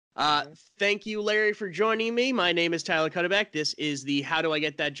Uh, Mhm. Thank you, Larry, for joining me. My name is Tyler Cutterbeck. This is the How Do I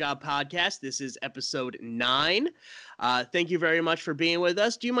Get That Job podcast. This is episode 9. Thank you very much for being with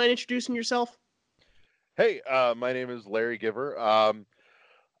us. Do you mind introducing yourself? Hey, my name is Larry Giver.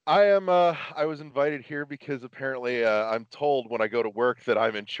 I was invited here because apparently I'm told when I go to work that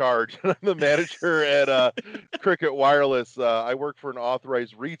I'm in charge. I'm the manager at Cricket Wireless. I work for an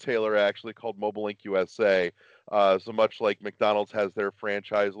authorized retailer actually called Mobile Link USA. So much like McDonald's has their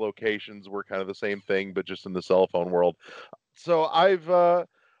franchise locations, we're kind of the same thing, but just in the cell phone world. So I've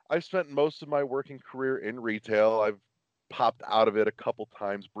spent most of my working career in retail. I've popped out of it a couple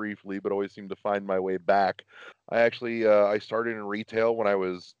times briefly, but always seem to find my way back. I started in retail when I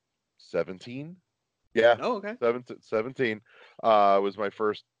was 17. Yeah, Oh, okay. 17 was my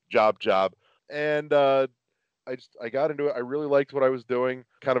first job, and I got into it. I really liked what I was doing.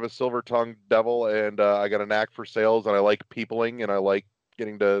 Kind of a silver tongued devil, and I got a knack for sales, and I like peopling, and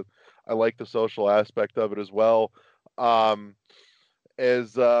getting to I like the social aspect of it as well. Um,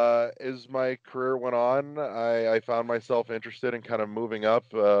 as my career went on, I found myself interested in kind of moving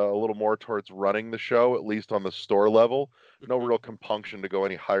up a little more towards running the show, at least on the store level. No Mhm. real compunction to go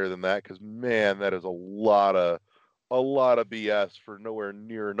any higher than that, because man, that is a lot of BS for nowhere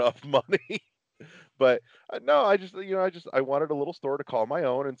near enough money. But no, I wanted a little store to call my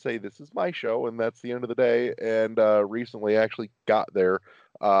own and say this is my show, and that's the end of the day. And recently, actually got there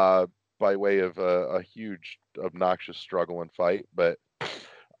uh, by way of a huge, obnoxious struggle and fight. But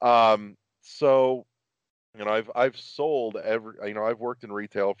so I've sold I've worked in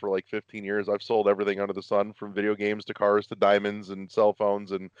retail for like 15 years. I've sold everything under the sun, from video games to cars to diamonds and cell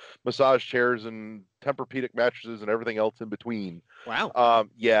phones and massage chairs and Tempur-Pedic mattresses and everything else in between. Wow.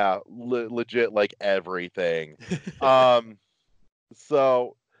 Yeah, legit, like everything. Um,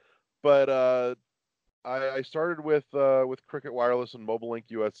 so, but I started with Cricket Wireless and Mobile Link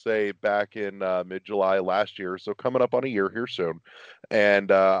USA back in mid-July last year, so coming up on a year here soon.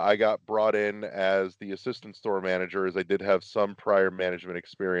 And I got brought in as the assistant store manager, as I did have some prior management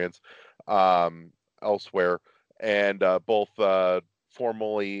experience um, elsewhere, and both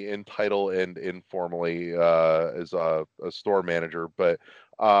formally in title and informally as a store manager. But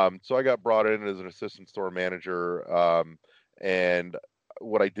so I got brought in as an assistant store manager, and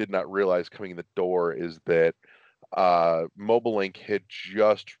what I did not realize coming in the door is that Mobile Link had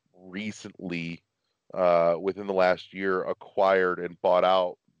just recently, within the last year, acquired and bought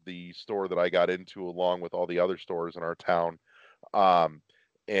out the store that I got into, along with all the other stores in our town. Um,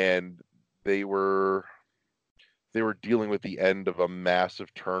 and they were they were dealing with the end of a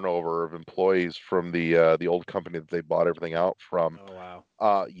massive turnover of employees from the old company that they bought everything out from. Oh,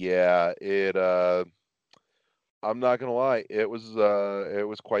 wow. Yeah, it I'm not gonna lie, it was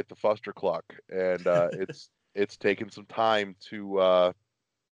quite the fustercluck, and it's taken some time to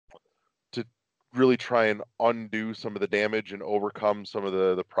really try and undo some of the damage and overcome some of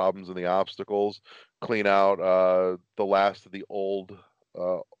the problems and the obstacles, clean out the last of the old.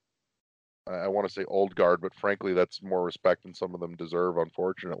 Uh, I want to say old guard, but frankly, that's more respect than some of them deserve,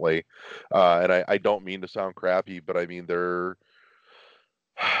 unfortunately. And I don't mean to sound crappy, but I mean there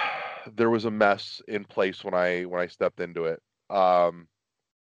was a mess in place when I stepped into it. Um,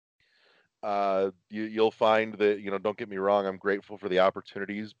 you'll find that, don't get me wrong, I'm grateful for the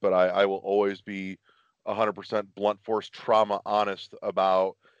opportunities, but I will always be 100% blunt force trauma honest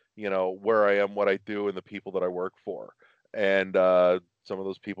about, where I am, what I do, and the people that I work for. And some of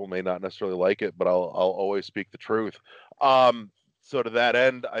those people may not necessarily like it, but I'll always speak the truth. Um, so to that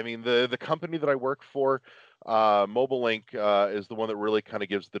end, I mean, the company that I work for, Mobile Link, is the one that really kind of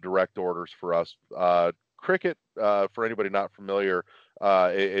gives the direct orders for us. Cricket, for anybody not familiar,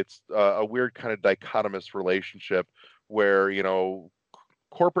 it's a weird kind of dichotomous relationship where,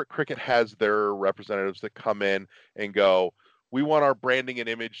 corporate cricket has their representatives that come in and go, we want our branding and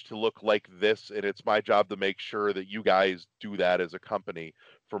image to look like this, and it's my job to make sure that you guys do that as a company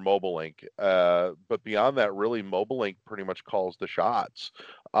for Mobile Link. But beyond that, really, Mobile Link pretty much calls the shots.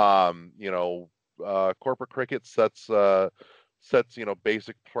 Um, you know, Corporate cricket sets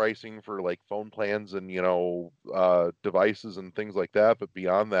basic pricing for like phone plans and devices and things like that, but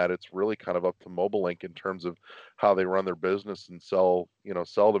beyond that it's really kind of up to Mobile Link in terms of how they run their business and sell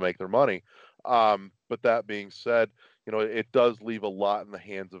to make their money. But that being said, it does leave a lot in the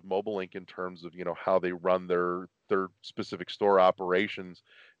hands of Mobile Link in terms of how they run their specific store operations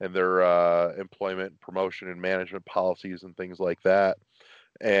and their employment, promotion, and management policies and things like that.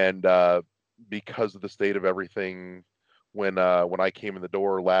 And because of the state of everything when I came in the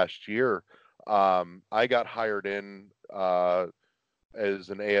door last year, I got hired in as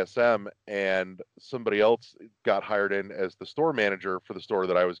an ASM, and somebody else got hired in as the store manager for the store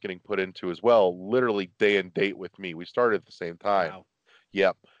that I was getting put into as well, literally day and date with me. We started at the same time. Wow.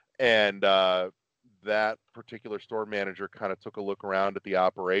 Yep. And that particular store manager kind of took a look around at the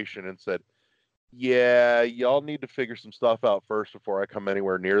operation and said, yeah, y'all need to figure some stuff out first before I come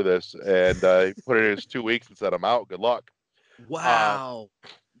anywhere near this. And he put it as 2 weeks and said, I'm out. Good luck. Wow.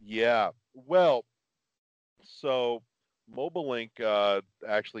 Yeah. Well, so Mobile Link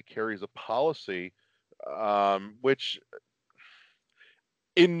actually carries a policy, which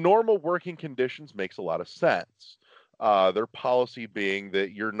in normal working conditions makes a lot of sense. Their policy being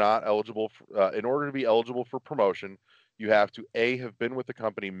that you're not eligible for, in order to be eligible for promotion, you have to A, have been with the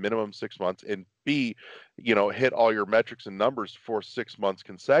company minimum 6 months, and B, hit all your metrics and numbers for 6 months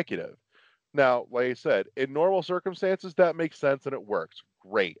consecutive. Now, like I said, in normal circumstances, that makes sense and it works.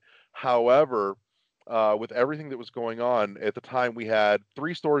 Great. However, with everything that was going on at the time, we had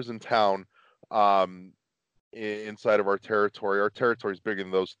 3 stores in town. Um, inside of our territory. Our territory is bigger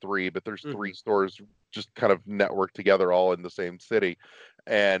than those 3, but there's 3 stores just kind of networked together all in the same city.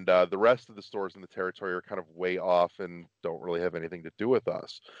 And the rest of the stores in the territory are kind of way off and don't really have anything to do with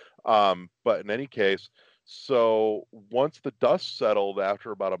us. But in any case, so once the dust settled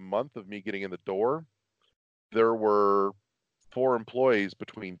after about a month of me getting in the door, there were 4 employees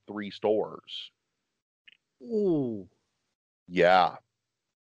between 3 stores. Ooh. Yeah.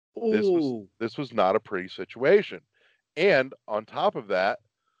 Ooh. This was not a pretty situation. And on top of that,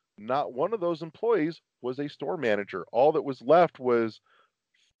 not one of those employees was a store manager. All that was left was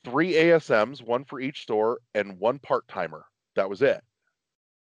 3 ASMs, one for each store, and 1 part-timer. That was it.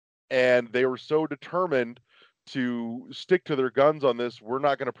 And they were so determined to stick to their guns on this, we're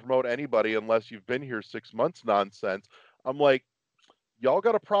not going to promote anybody unless you've been here 6 months nonsense. I'm like, y'all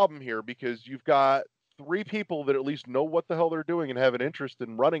got a problem here because you've got 3 people that at least know what the hell they're doing and have an interest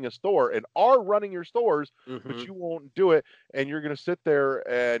in running a store and are running your stores, but you won't do it. And you're going to sit there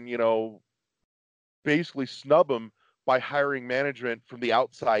and, basically snub them by hiring management from the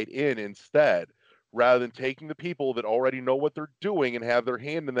outside in instead, rather than taking the people that already know what they're doing and have their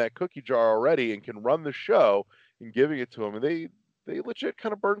hand in that cookie jar already and can run the show and giving it to them. And they legit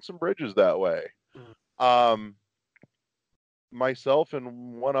kind of burn some bridges that way. Um, Myself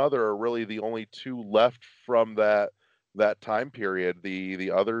and one other are really the only 2 left from that time period.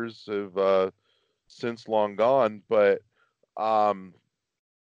 The others have since long gone, but um,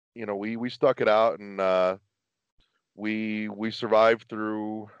 we stuck it out and we survived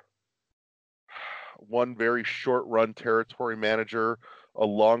through one very short run territory manager, a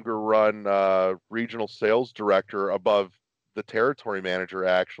longer run regional sales director above the territory manager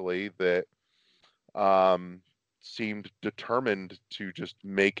actually that um, seemed determined to just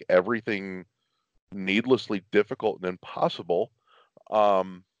make everything needlessly difficult and impossible.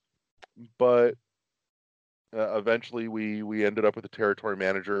 Um, but eventually, we ended up with a territory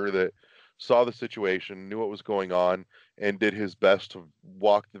manager that saw the situation, knew what was going on, and did his best to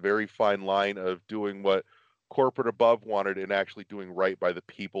walk the very fine line of doing what corporate above wanted and actually doing right by the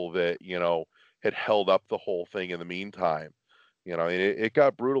people that had held up the whole thing in the meantime. And it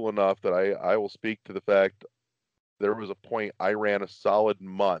got brutal enough that I will speak to the fact there was a point I ran a solid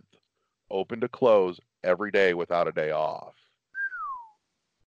month, open to close, every day without a day off.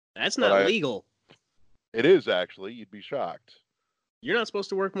 That's But not legal. It is actually. You'd be shocked. You're not supposed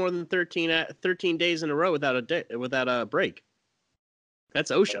to work more than 13 days in a row without a break.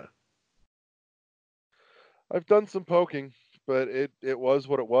 That's OSHA. I've done some poking, but it was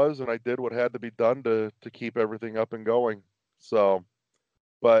what it was, and I did what had to be done to keep everything up and going. So,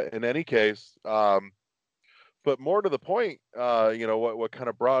 but in any case, but more to the point, what kind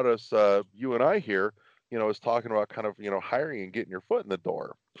of brought us, you and I here, is talking about kind of, hiring and getting your foot in the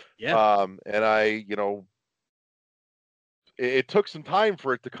door. Yeah. And it took some time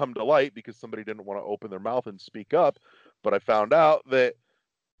for it to come to light because somebody didn't want to open their mouth and speak up. But I found out that,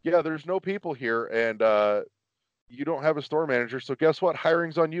 yeah, there's no people here and you don't have a store manager. So guess what?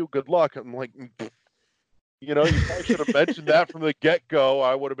 Hiring's on you. Good luck. I'm like, you probably should have mentioned that from the get-go.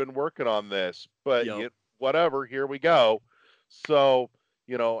 I would have been working on this. But whatever, here we go. So,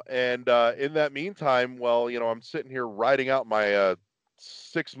 and in that meantime, well, I'm sitting here writing out my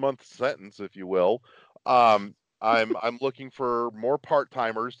 6-month sentence, if you will. I'm looking for more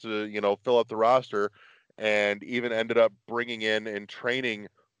part-timers to, fill up the roster, and even ended up bringing in and training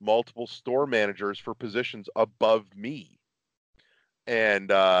multiple store managers for positions above me.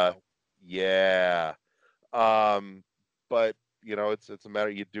 And yeah. But it's a matter,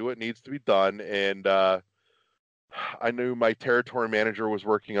 you do what needs to be done. And I knew my territory manager was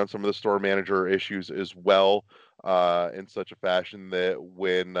working on some of the store manager issues as well. in such a fashion that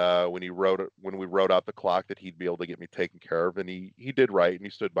when we wrote out the clock, that he'd be able to get me taken care of, and he did right, and he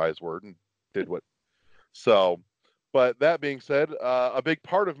stood by his word and did what. So, but that being said, a big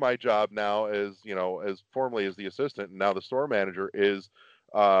part of my job now, is, as formerly as the assistant and now the store manager, is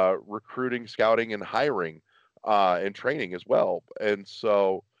recruiting, scouting, and hiring, and training as well. And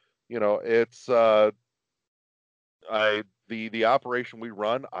so, it's I the operation we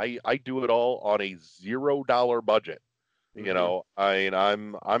run. I do it all on a $0 budget. Mm-hmm. I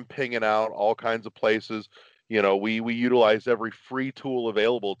mean, I'm pinging out all kinds of places. We utilize every free tool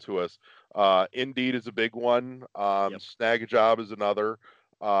available to us. Indeed is a big one. Yep. Snag a Job is another,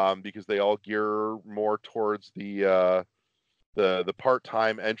 because they all gear more towards the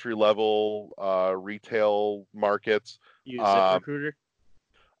part-time entry level retail markets. Use Um, ZipRecruiter.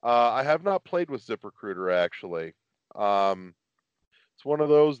 I have not played with ZipRecruiter actually. Um, it's one of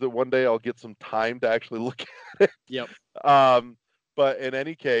those that one day I'll get some time to actually look at Yep. it. But in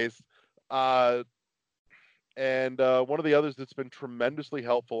any case, uh, and one of the others that's been tremendously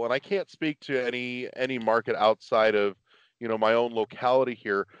helpful, and I can't speak to any market outside of my own locality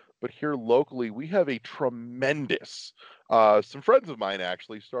here, but here locally we have a tremendous. Some friends of mine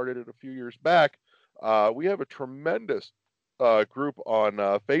actually started it a few years back. We have a tremendous group on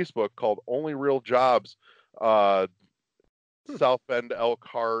Facebook called Only Real Jobs. Uh, South Bend,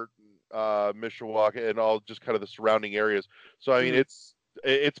 Elkhart, Mishawaka, and all just kind of the surrounding areas. So I mean, Mm-hmm.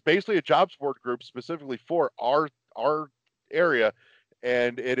 it's basically a jobs board group specifically for our area,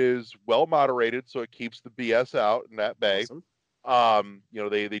 and it is well moderated, so it keeps the BS out in that bay. Awesome.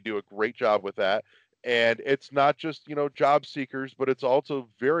 They do a great job with that, and it's not just job seekers, but it's also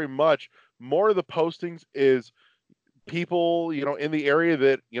very much more of the postings is people in the area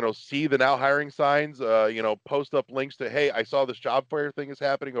that see the now hiring signs, post up links to, hey, I saw this job fair thing is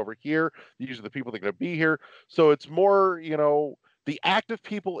happening over here, these are the people that are going to be here. So it's more, the active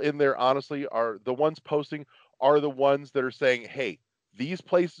people in there honestly are the ones posting, are the ones that are saying, hey, these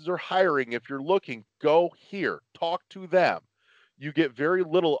places are hiring, if you're looking, go here, talk to them. You get very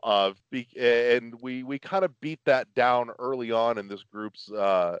little and we kind of beat that down early on in this group's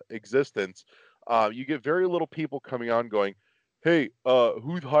existence. You get very little people coming on going, hey,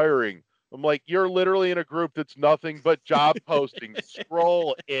 who's hiring? I'm like, you're literally in a group that's nothing but job postings.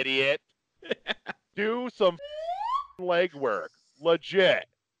 Scroll, idiot. Do some legwork. Legit.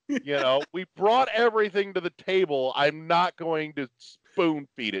 We brought everything to the table. I'm not going to spoon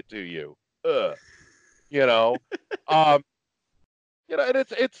feed it to you. Ugh. You know, um, and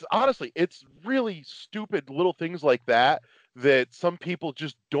it's honestly, it's really stupid little things like that that some people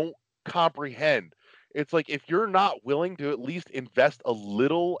just don't comprehend. It's like, if you're not willing to at least invest a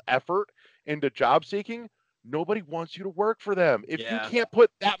little effort into job seeking, nobody wants you to work for them. If you Yeah. can't put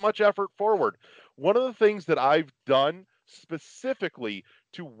that much effort forward, one of the things that I've done specifically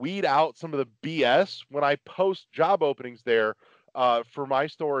to weed out some of the BS when I post job openings there, for my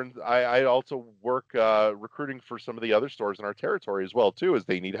store, and I also work recruiting for some of the other stores in our territory as well too, as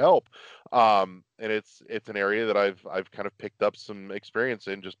they need help. And it's an area that I've kind of picked up some experience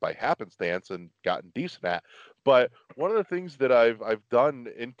in just by happenstance and gotten decent at. But one of the things that I've done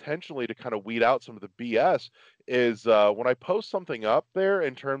intentionally to kind of weed out some of the BS is, when I post something up there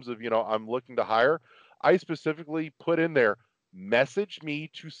in terms of I'm looking to hire, I specifically put in there, message me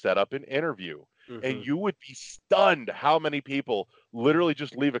to set up an interview. And Mm-hmm. you would be stunned how many people literally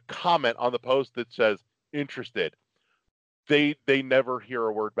just leave a comment on the post that says interested. They never hear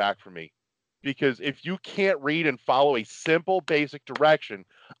a word back from me, because if you can't read and follow a simple basic direction,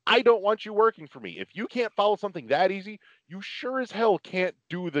 I don't want you working for me. If you can't follow something that easy, you sure as hell can't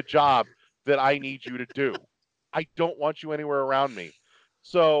do the job that I need you to do. I don't want you anywhere around me.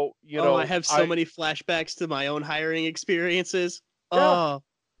 So, Oh, I have so I many flashbacks to my own hiring experiences. yeah, Oh,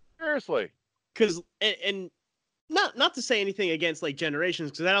 seriously. because and not to say anything against like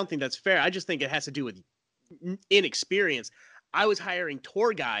generations, because I don't think that's fair. I just think it has to do with inexperience. I was hiring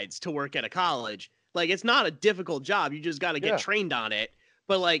tour guides to work at a college. Like, it's not a difficult job. You just got to get Yeah. trained on it.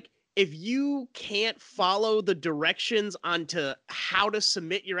 But like, if you can't follow the directions onto how to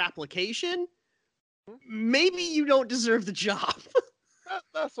submit your application, Hmm? maybe you don't deserve the job.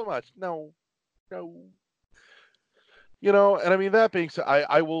 Not so much. No. No. And I mean, that being said,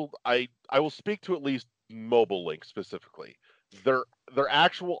 I will speak to at least Mobile Link specifically. Their their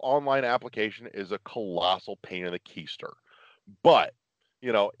actual online application is a colossal pain in the keister. But,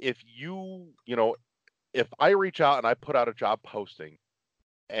 if if I reach out and I put out a job posting,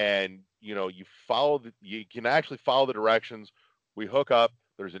 and you can actually follow the directions, we hook up,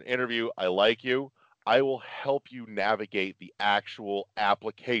 there's an interview, I like you, I will help you navigate the actual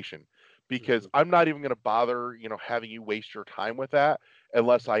application, because I'm not even going to bother, having you waste your time with that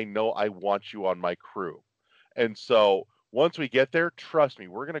unless I know I want you on my crew. And so once we get there, trust me,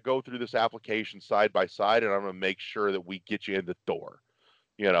 we're going to go through this application side by side, and I'm going to make sure that we get you in the door.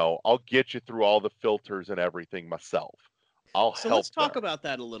 I'll get you through all the filters and everything myself. I'll So help let's talk there. about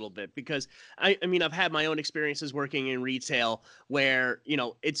that a little bit, because I mean, I've had my own experiences working in retail where,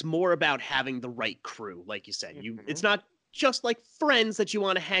 it's more about having the right crew. Like you said, Hmm. it's not just like friends that you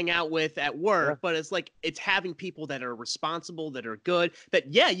want to hang out with at Yeah, work, but it's like, it's having people that are responsible, that are good,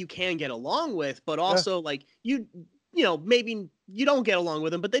 that, yeah, you can get along with, but yeah. also like maybe you don't get along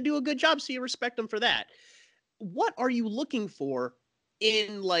with them, but they do a good job. So you respect them for that. What are you looking for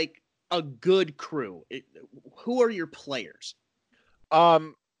in like a good crew? Who are your players?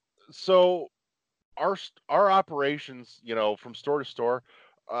 Um, so our operations, from store to store,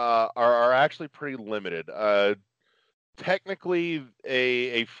 are actually pretty limited. Technically,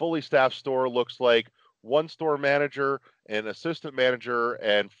 a fully staffed store looks like one store manager, an assistant manager,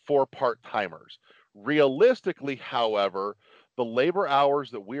 and four part-timers. Realistically, however, the labor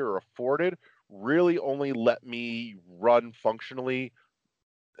hours that we are afforded really only let me run functionally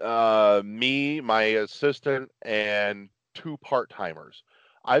me, my assistant, and two part-timers.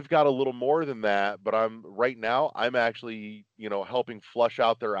 I've got a little more than that, but I'm actually, helping flush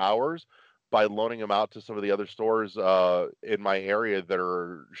out their hours by loaning them out to some of the other stores in my area that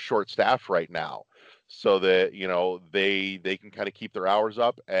are short staffed right now, so that they can kind of keep their hours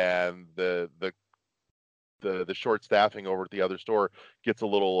up, and the short staffing over at the other store gets a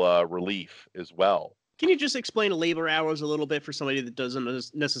little relief as well. Can you just explain labor hours a little bit for somebody that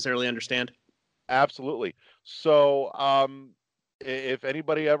doesn't necessarily understand? Absolutely. So, if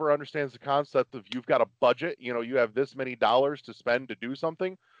anybody ever understands the concept of you've got a budget, you have this many dollars to spend to do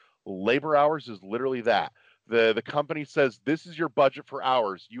something, labor hours is literally that. The company says this is your budget for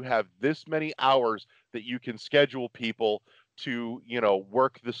hours. You have this many hours that you can schedule people to,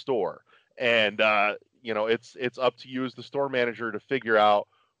 work the store. And it's up to you as the store manager to figure out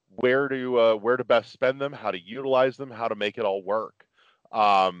where to best spend them, how to utilize them, how to make it all work.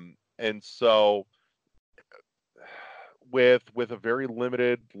 And so with a very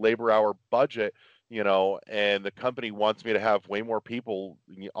limited labor hour budget, and the company wants me to have way more people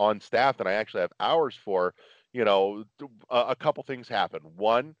on staff than I actually have hours for, a couple things happen.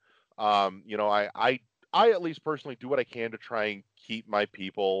 One, I at least personally do what I can to try and keep my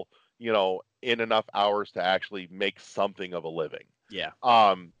people, in enough hours to actually make something of a living. Yeah.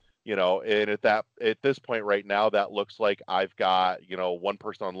 Um, and at this point right now, that looks like I've got, one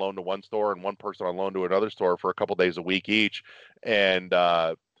person on loan to one store and one person on loan to another store for a couple days a week each. And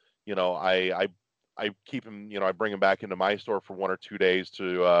you know, I keep him, I bring him back into my store for 1 or 2 days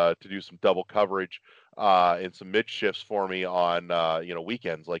to do some double coverage and some mid shifts for me on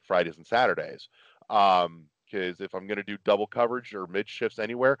weekends like Fridays and Saturdays. Because if I'm going to do double coverage or mid shifts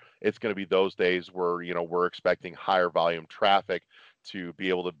anywhere, it's going to be those days where we're expecting higher volume traffic to be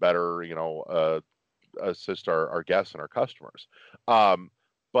able to better, assist our guests and our customers. Um,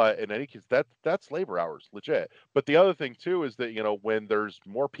 but in any case, that's labor hours, legit. But the other thing too is that when there's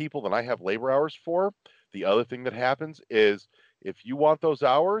more people than I have labor hours for, the other thing that happens is if you want those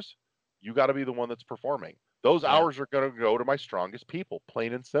hours, you got to be the one that's performing. Those Yeah. hours are going to go to my strongest people,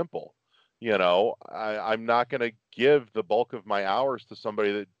 plain and simple. I'm not going to give the bulk of my hours to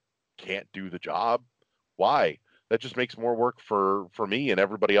somebody that can't do the job. Why? That just makes more work for me and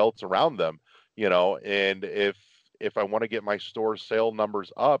everybody else around them. And if I want to get my store sale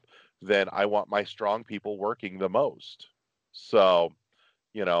numbers up, then I want my strong people working the most. So,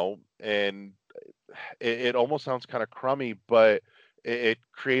 and it almost sounds kind of crummy, but it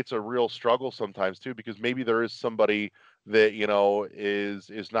creates a real struggle sometimes too, because maybe there is somebody that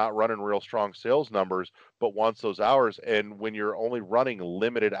is not running real strong sales numbers but wants those hours, and when you're only running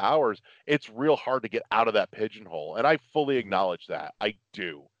limited hours, it's real hard to get out of that pigeonhole, and I fully Mhm. acknowledge that. I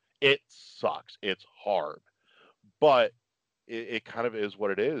do. It sucks, it's hard, but it kind of is what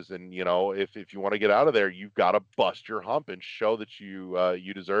it is. And if you want to get out of there, you've got to bust your hump and show that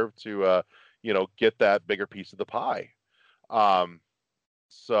you deserve to get that bigger piece of the pie. um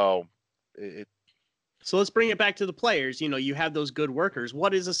so it So let's bring it back to the players. You have those good workers.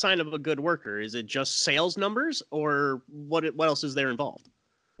 What is a sign of a good worker? Is it just sales numbers, or what else is there involved?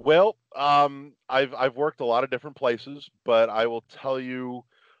 well, I've worked a lot of different places, but I will tell you,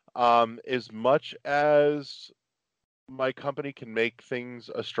 as much as my company can make things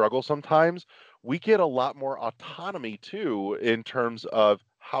a struggle sometimes, we get a lot more autonomy too in terms of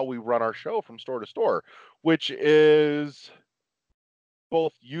how we run our show from store to store, which is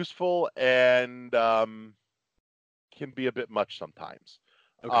both useful and can be a bit much sometimes.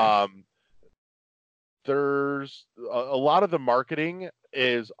 Okay. Um, there's a lot of the marketing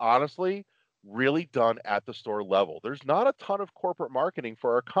is honestly really done at the store level. There's not a ton of corporate marketing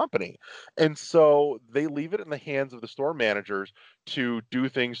for our company. And so they leave it in the hands of the store managers to do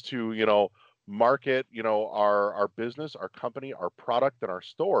things to, market, our business, our company, our product, and our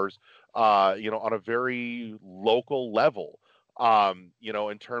stores, on a very local level.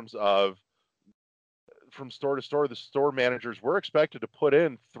 In terms of from store to store, the store managers were expected to put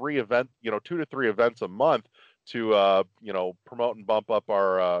in 2 to 3 events a month to promote and bump up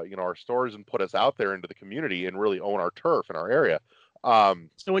our stores and put us out there into the community and really own our turf in our area.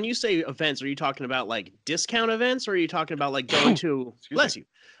 So when you say events, are you talking about like discount events, or are you talking about like going to bless you,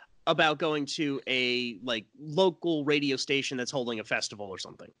 about going to a like local radio station that's holding a festival or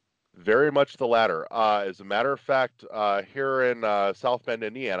something? Very much the latter. As a matter of fact, here in South Bend,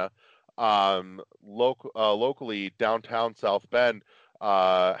 Indiana, locally downtown South Bend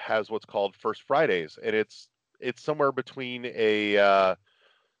has what's called First Fridays, and it's somewhere between a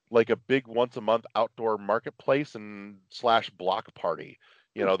like a big once a month outdoor marketplace and slash block party.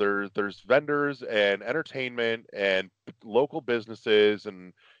 There's vendors and entertainment and local businesses,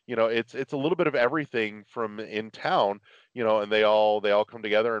 and it's a little bit of everything from in town. And they all come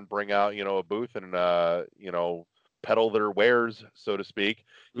together and bring out a booth and peddle their wares, so to speak,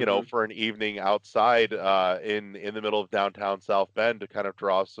 for an evening outside in the middle of downtown South Bend to kind of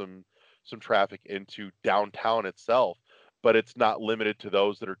draw some traffic into downtown itself. But it's not limited to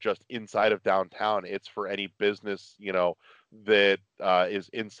those that are just inside of downtown. It's for any business, that is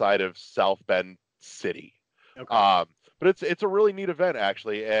inside of South Bend City. Okay. But it's a really neat event,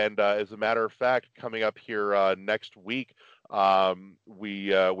 actually. And as a matter of fact, coming up here next week,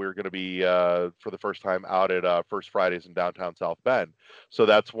 we're going to be for the first time out at First Fridays in downtown South Bend. So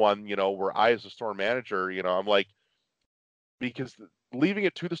that's one, where I, as a store manager, I'm like, because leaving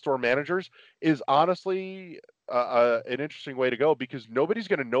it to the store managers is honestly an interesting way to go, because nobody's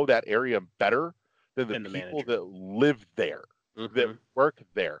going to know that area better than the people that live there, that work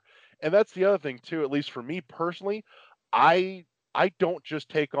there. And that's the other thing too, at least for me personally. I don't just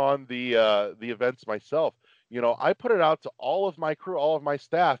take on the events myself. I put it out to all of my crew, all of my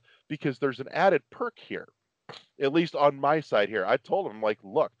staff, because there's an added perk here, at least on my side here. I told them, like,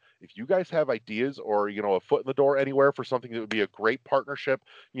 look, if you guys have ideas or, a foot in the door anywhere for something that would be a great partnership,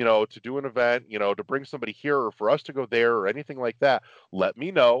 to do an event, to bring somebody here or for us to go there or anything like that, let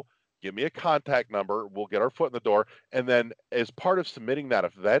me know. Give me a contact number. We'll get our foot in the door. And then as part of submitting that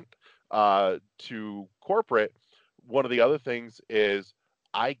event to corporate, one of the other things is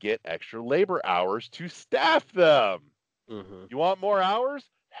I get extra labor hours to staff them. You want more hours?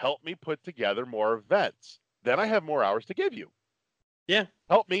 Help me put together more events. Then I have more hours to give you. Yeah.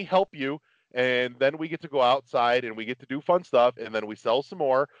 Help me help you. And then we get to go outside and we get to do fun stuff. And then we sell some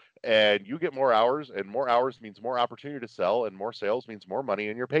more and you get more hours, and more hours means more opportunity to sell, and more sales means more money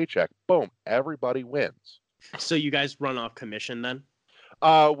in your paycheck. Boom. Everybody wins. So you guys run off commission then?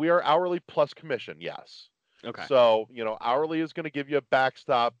 We are hourly plus commission. Yes. Okay. So, hourly is going to give you a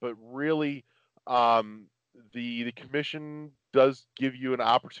backstop, but really, the commission does give you an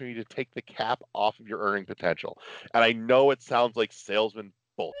opportunity to take the cap off of your earning potential. And I know it sounds like salesman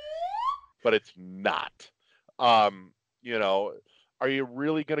bull, but it's not. Are you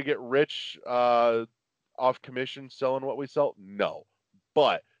really going to get rich off commission selling what we sell? No.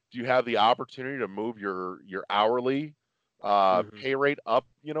 But do you have the opportunity to move your hourly pay rate up,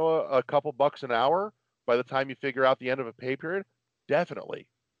 a couple bucks an hour by the time you figure out the end of a pay period? Definitely.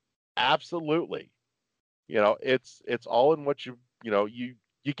 Absolutely. It's all in what you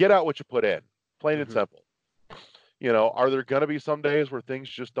get out what you put in, plain and simple. Are there going to be some days where things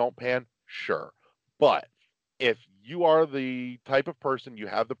just don't pan? Sure. But if you are the type of person, you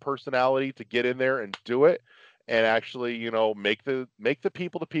have the personality to get in there and do it, and actually, make the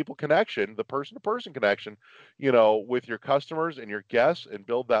people to people connection, the person to person connection, with your customers and your guests, and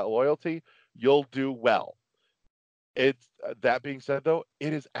build that loyalty, you'll do well. It's that being said, though,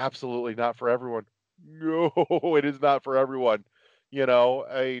 it is absolutely not for everyone. No, it is not for everyone.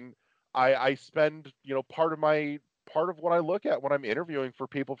 I spend, part of what I look at when I'm interviewing for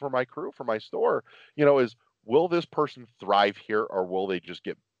people for my crew, for my store, is, will this person thrive here or will they just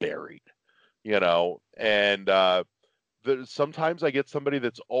get buried? And sometimes I get somebody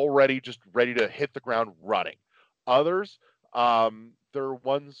that's already just ready to hit the ground running. Others, there are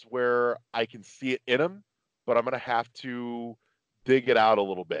ones where I can see it in them, but I'm going to have to dig it out a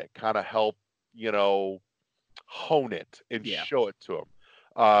little bit, kind of help, hone it and show it to them.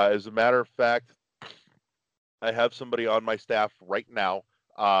 As a matter of fact, I have somebody on my staff right now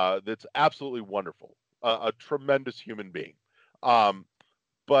that's absolutely wonderful, a tremendous human being.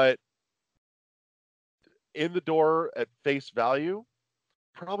 But in the door at face value,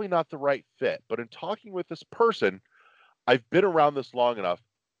 probably not the right fit. But in talking with this person, I've been around this long enough.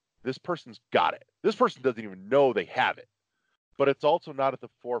 This person's got it. This person doesn't even know they have it, but it's also not at the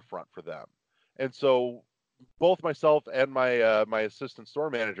forefront for them. And so both myself and my assistant store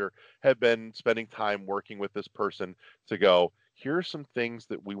manager have been spending time working with this person to go, here are some things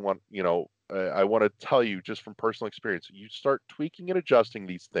that we want, I want to tell you just from personal experience. You start tweaking and adjusting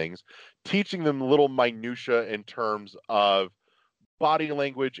these things, teaching them little minutia in terms of body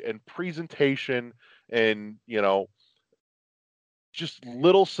language and presentation and, just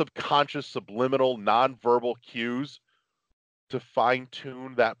little subconscious, subliminal, nonverbal cues to fine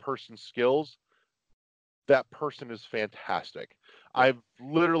tune that person's skills. That person is fantastic. I've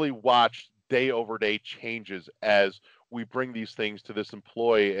literally watched day over day changes as we bring these things to this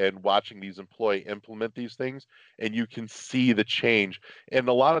employee and watching these employee implement these things, and you can see the change. And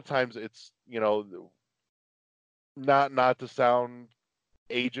a lot of times it's, not to sound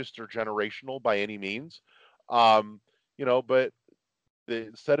ageist or generational by any means, but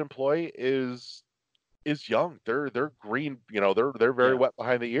the said employee is young. They're green, they're very wet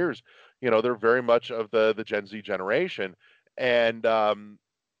behind the ears. They're very much of the Gen Z generation. And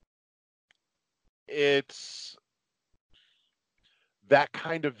it's that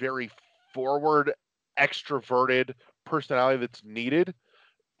kind of very forward, extroverted personality that's needed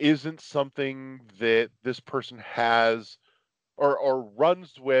isn't something that this person has or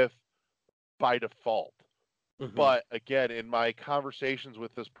runs with by default. Mm-hmm. But again, in my conversations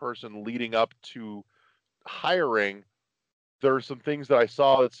with this person leading up to hiring, there are some things that I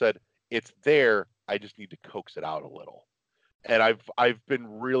saw that said, it's there, I just need to coax it out a little. And I've been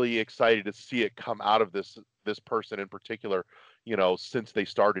really excited to see it come out of this person in particular, since they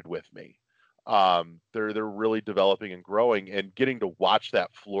started with me. They're really developing and growing, and getting to watch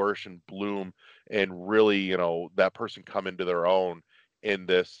that flourish and bloom and really, that person come into their own in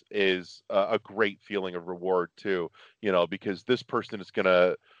this is a great feeling of reward too, because this person is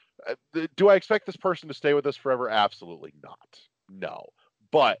gonna, do I expect this person to stay with us forever? Absolutely not. No.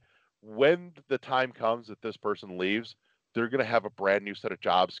 But when the time comes that this person leaves, they're going to have a brand new set of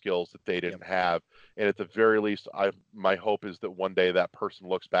job skills that they didn't have. And at the very least, my hope is that one day that person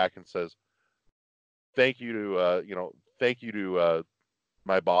looks back and says, thank you to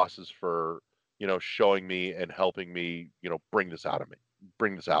my bosses for, showing me and helping me, bring this out in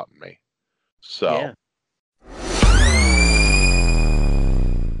me. So. Yeah.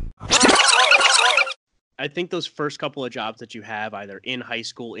 I think those first couple of jobs that you have, either in high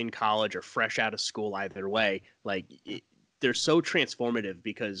school, in college, or fresh out of school, either way, they're so transformative,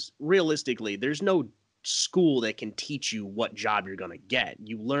 because realistically, there's no school that can teach you what job you're going to get.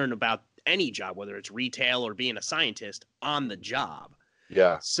 You learn about any job, whether it's retail or being a scientist, on the job.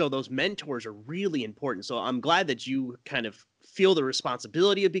 Yeah. So those mentors are really important. So I'm glad that you kind of feel the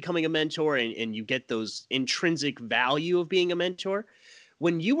responsibility of becoming a mentor, and you get those intrinsic value of being a mentor.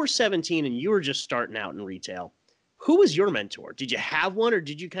 When you were 17 and you were just starting out in retail, who was your mentor? Did you have one, or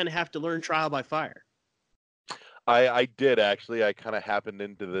did you kind of have to learn trial by fire? I did actually. I kind of happened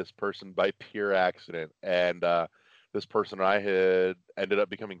into this person by pure accident, and this person and I had ended up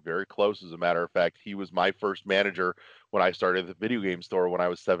becoming very close. As a matter of fact, he was my first manager when I started the video game store when I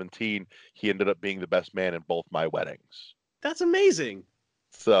was 17. He ended up being the best man in both my weddings. That's amazing.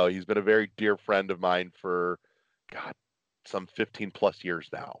 So he's been a very dear friend of mine for, God, some 15 plus years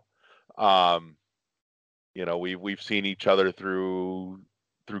now. We've seen each other through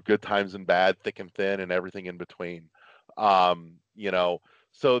good times and bad, thick and thin, and everything in between.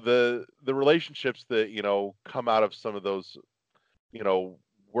 So the relationships that, come out of some of those,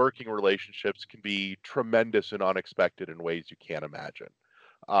 working relationships can be tremendous and unexpected in ways you can't imagine.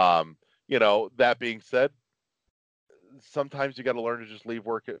 That being said, sometimes you got to learn to just leave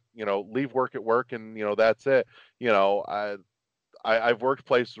work at work, and that's it. I've worked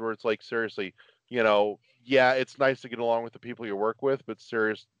places where it's like, seriously, yeah, it's nice to get along with the people you work with, but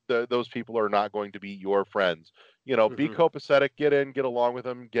those people are not going to be your friends. Be copacetic, get in, get along with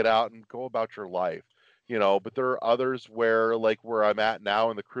them, get out, and go about your life. But there are others where, like where I'm at now,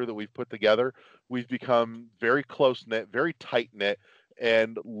 and the crew that we've put together, we've become very close knit, very tight knit,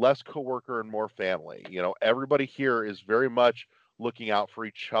 and less coworker and more family. Everybody here is very much looking out for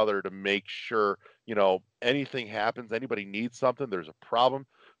each other to make sure, anything happens, anybody needs something, there's a problem,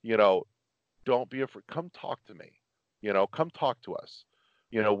 don't be afraid. Come talk to me. Come talk to us.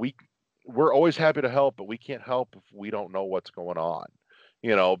 We're always happy to help, but we can't help if we don't know what's going on.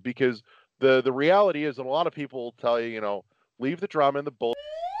 Because the reality is that a lot of people will tell you, leave the drama and the bull.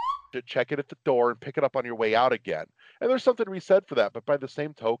 to check it at the door and pick it up on your way out again. And there's something to be said for that. But by the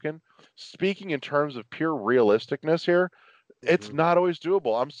same token, speaking in terms of pure realisticness here, it's Mhm. not always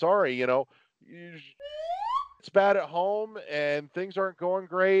doable. I'm sorry, it's bad at home and things aren't going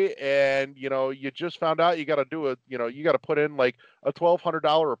great, and you just found out you got to do you got to put in like a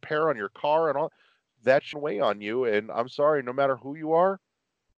 $1,200 repair on your car and all that should weigh on you. And I'm sorry, no matter who you are,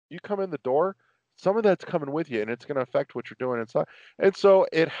 you come in the door, some of that's coming with you, and it's going to affect what you're doing inside. And so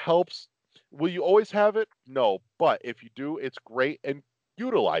it helps. Will you always have it? No, but if you do, it's great, and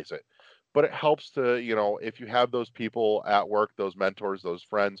utilize it. But it helps to, if you have those people at work, those mentors, those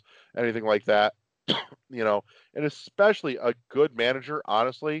friends, anything like that, you know, and especially a good manager,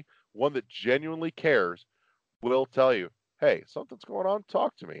 honestly, one that genuinely cares, will tell you, hey, something's going on,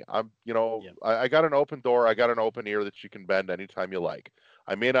 talk to me. Yep. I got an open door, I got an open ear that you can bend anytime you like.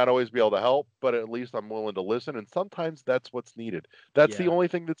 I may not always be able to help, but at least I'm willing to listen. And sometimes that's what's needed. That's the Yeah. only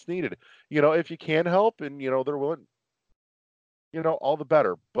thing that's needed. If you can help and, they're willing, all the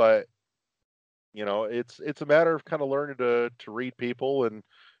better. But, it's a matter of kind of learning to read people and,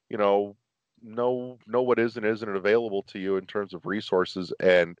 you know, know what is and isn't available to you in terms of resources.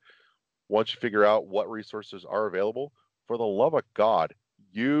 And once you figure out what resources are available, for the love of God,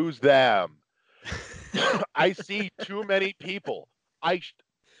 use them. I see too many people. I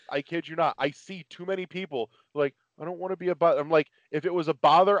kid you not. I see too many people like, I don't want to be a bother. I'm like, if it was a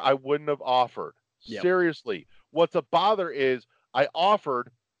bother, I wouldn't have offered. Yep. Seriously. What's a bother is I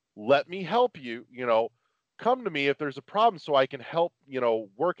offered, let me help you, come to me if there's a problem so I can help,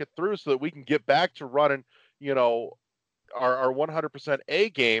 work it through so that we can get back to running, you know, our 100% A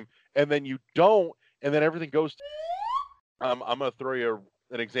game. And then you don't, and then everything goes. I'm going to throw you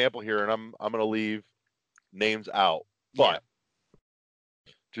an example here, and I'm going to leave names out, Yeah. but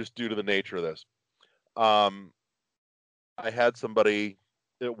just due to the nature of this, um, I had somebody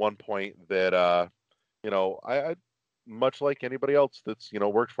at one point that I much like anybody else that's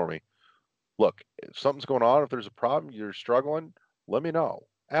worked for me. Look, if something's going on, if there's a problem, you're struggling, let me know.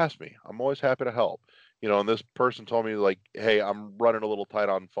 Ask me. I'm always happy to help. And this person told me like, hey, I'm running a little tight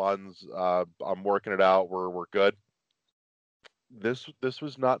on funds. I'm working it out. We're good. This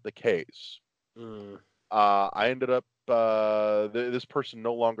was not the case. Mm. I ended up this person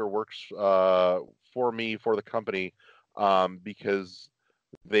no longer works for me for the company because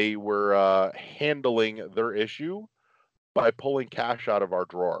they were handling their issue by pulling cash out of our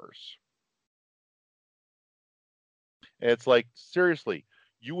drawers. And it's like, seriously,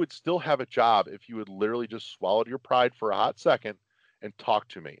 you would still have a job if you had literally just swallowed your pride for a hot second and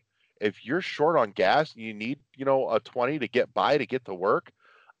talked to me. If you're short on gas and you need, a 20 to get by to get to work,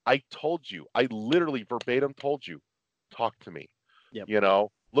 I told you, I literally verbatim told you, talk to me. Yep.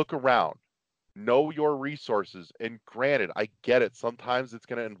 Look around, know your resources. And granted, I get it. Sometimes it's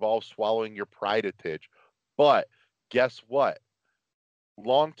going to involve swallowing your pride a tidge. But guess what?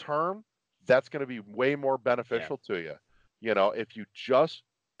 Long term, that's going to be way more Yeah. beneficial to you. If you just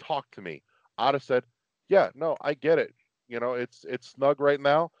talk to me, I'd have said, yeah, no, I get it. It's snug right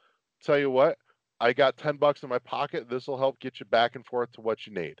now. Tell you what, I got $10 in my pocket. This will help get you back and forth to what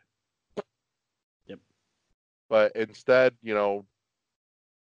you need. Yep. But instead,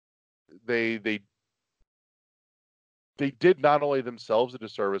 they did not only themselves a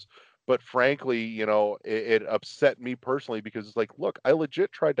disservice, but frankly, it upset me personally because it's like, look, I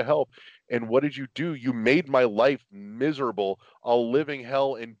legit tried to help, and what did you do? You made my life miserable, a living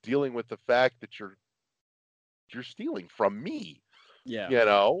hell, in dealing with the fact that you're stealing from me. Yeah.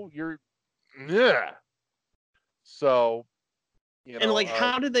 You're yeah. So, And like,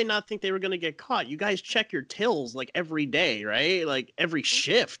 how did they not think they were going to get caught? You guys check your tills like every day, right? Like every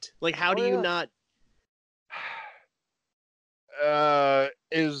shift. Like, how oh do you yeah. not?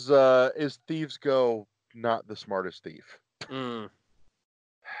 Is Thieves Go not the smartest thief? Mm.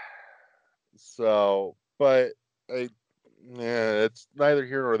 So, but I, yeah, it's neither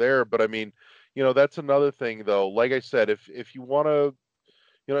here nor there. But I mean, that's another thing though. Like I said, if you want to,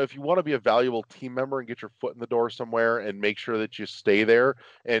 if you want to be a valuable team member and get your foot in the door somewhere and make sure that you stay there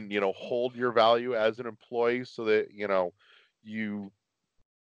and hold your value as an employee so that you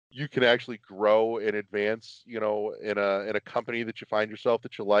you can actually grow and advance, in a company that you find yourself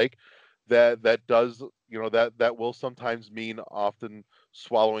that you like, that does, that will sometimes mean often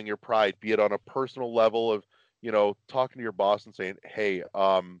swallowing your pride, be it on a personal level of, talking to your boss and saying, hey,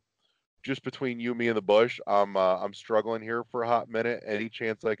 just between you, me, and the bush, I'm struggling here for a hot minute. Any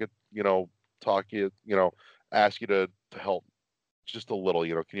chance I could, talk you, ask you to help just a little,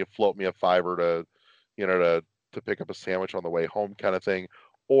 can you float me a fiver to, to pick up a sandwich on the way home kind of thing.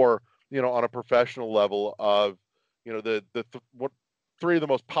 Or, on a professional level of, what three of the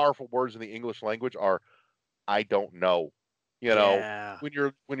most powerful words in the English language are I don't know. You know, Yeah.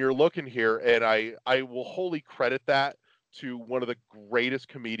 when you're looking here, and I will wholly credit that to one of the greatest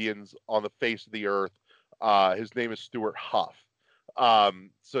comedians on the face of the earth. His name is Stuart Huff.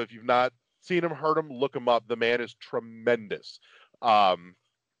 So if you've not seen him, heard him, look him up. The man is tremendous. Um,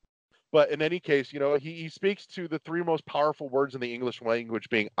 but in any case, you know, he speaks to the three most powerful words in the English language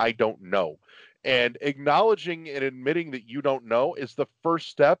being I don't know. And acknowledging and admitting that you don't know is the first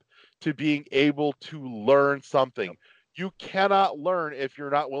step to being able to learn something. Yep. You cannot learn if you're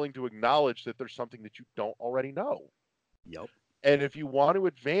not willing to acknowledge that there's something that you don't already know. Yep. And if you want to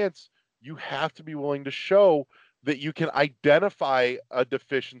advance, you have to be willing to show that you can identify a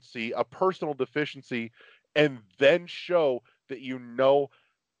deficiency, a personal deficiency, and then show that you know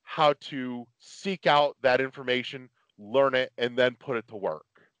how to seek out that information, learn it, and then put it to work.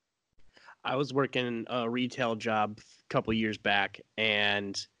 I was working a retail job a couple years back,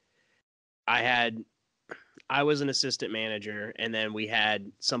 and I was an assistant manager, and then we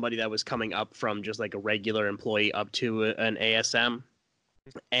had somebody that was coming up from just like a regular employee up to an ASM.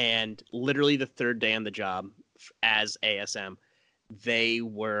 And literally the third day on the job as ASM, they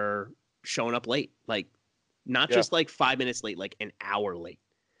were showing up late, like not Yeah. just like 5 minutes late, like an hour late.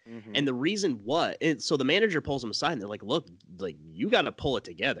 Mm-hmm. And the reason so the manager pulls them aside and they're like, look, like you got to pull it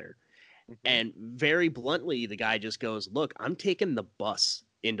together. Mm-hmm. And very bluntly, the guy just goes, look, I'm taking the bus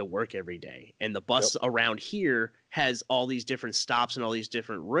into work every day. And the bus around here has all these different stops and all these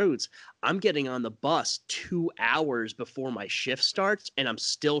different routes. I'm getting on the bus 2 hours before my shift starts, and I'm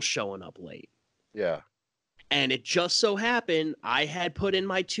still showing up late. Yeah. And it just so happened I had put in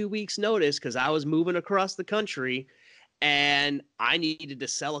my 2 weeks notice because I was moving across the country and I needed to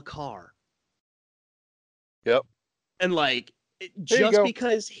sell a car. Yep. And like, just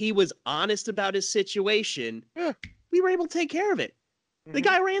because he was honest about his situation, we were able to take care of it. The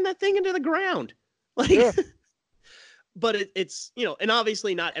guy ran that thing into the ground. Like, but it's, you know, and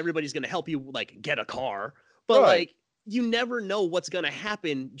obviously not everybody's going to help you like get a car, but like you never know what's going to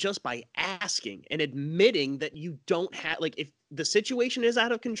happen just by asking and admitting that you don't have, like, if the situation is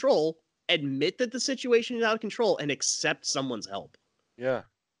out of control, admit that the situation is out of control and accept someone's help. Yeah.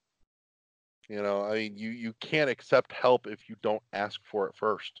 You know, I mean, you can't accept help if you don't ask for it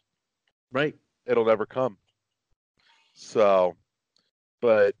first. Right. It'll never come. So,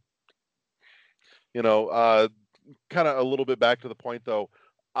 but, you know, kind of a little bit back to the point though.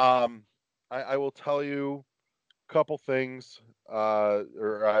 I will tell you a couple things,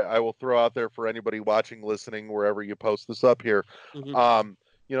 or I will throw out there for anybody watching, listening, wherever you post this up here. Mm-hmm.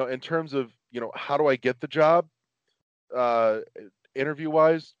 You know, in terms of, you know, how do I get the job? Interview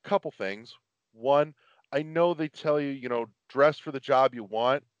wise, couple things. One, I know they tell you, you know, dress for the job you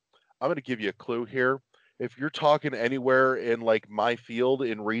want. I'm going to give you a clue here. If you're talking anywhere in like my field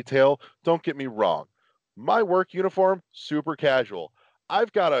in retail, don't get me wrong. My work uniform, super casual.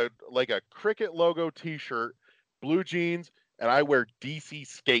 I've got a Cricket logo t-shirt, blue jeans, and I wear DC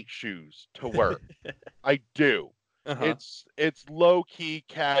skate shoes to work. I do. Uh-huh. It's low key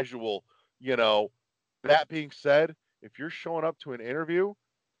casual, you know. That being said, if you're showing up to an interview,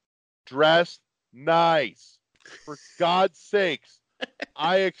 dress nice. For God's sakes,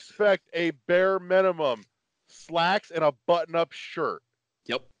 I expect a bare minimum slacks and a button-up shirt.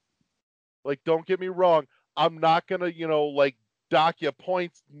 Yep. Like, don't get me wrong. I'm not going to, you know, like dock you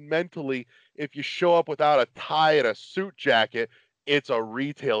points mentally if you show up without a tie and a suit jacket. It's a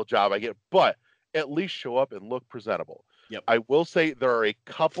retail job, I get, but at least show up and look presentable. Yep. I will say there are a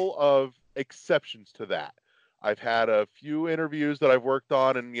couple of exceptions to that. I've had a few interviews that I've worked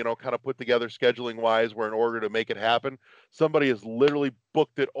on and, you know, kind of put together scheduling wise where in order to make it happen, somebody has literally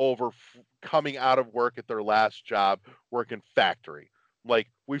booked it over coming out of work at their last job, working factory.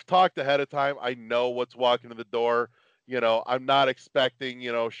 Like, we've talked ahead of time. I know what's walking to the door. You know, I'm not expecting,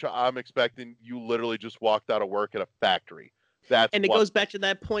 you know, I'm expecting you literally just walked out of work at a factory. And it goes back to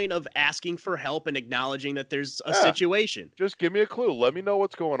that point of asking for help and acknowledging that there's a situation. Just give me a clue. Let me know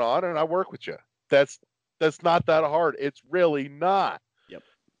what's going on and I work with you. That's not that hard. It's really not. Yep.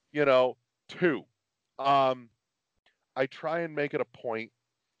 You know, two, I try and make it a point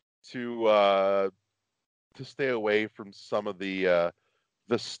to stay away from some of the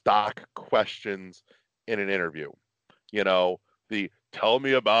stock questions in an interview. You know, the tell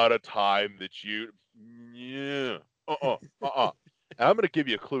me about a time that you, And I'm going to give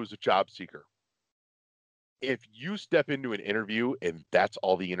you a clue as a job seeker. If you step into an interview and that's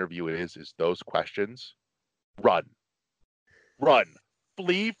all the interview is those questions, run.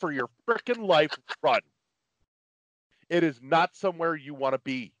 Flee for your freaking life. Run. It is not somewhere you want to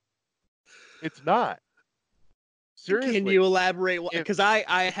be. It's not. Can Seriously, you elaborate? if Because I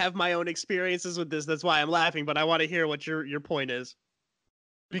have my own experiences with this. That's why I'm laughing, but I want to hear what your point is.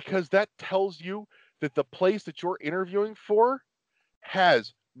 because that tells you that the place that you're interviewing for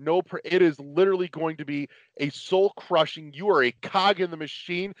has no it is literally going to be a soul crushing, you are a cog in the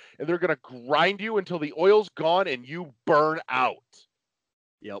machine, and they're going to grind you until the oil's gone and you burn out.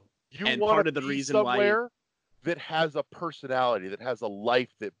 Yep. You And want to part of the be reason why somewhere that has a personality, that has a life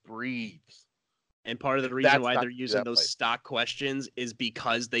that breathes. And part of the And reason that's why not they're gonna be using that those place. stock questions is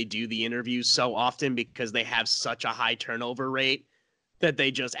because they do the interviews so often because they have such a high turnover rate that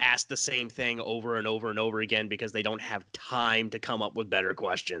they just ask the same thing over and over and over again because they don't have time to come up with better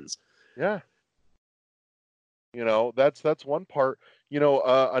questions. Yeah. That's one part.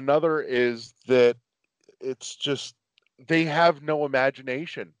 Another is that it's just they have no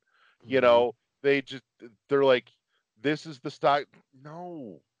imagination. You Mm-hmm. know, they're like, this is the stock.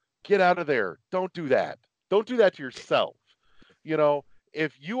 No, get out of there. Don't do that. Don't do that to yourself. You know,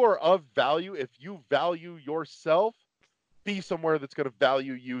 if you are of value, if you value yourself, be somewhere that's going to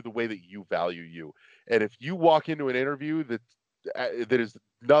value you the way that you value you. And if you walk into an interview that is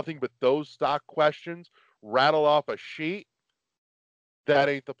nothing but those stock questions, rattle off a sheet, that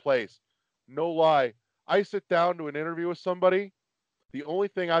ain't the place. No lie. I sit down to an interview with somebody. The only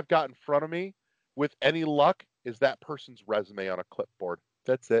thing I've got in front of me, with any luck, is that person's resume on a clipboard.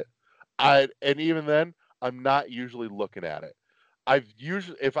 That's it. And even then, I'm not usually looking at it.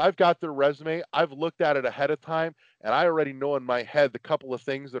 If I've got their resume, I've looked at it ahead of time, and I already know in my head the couple of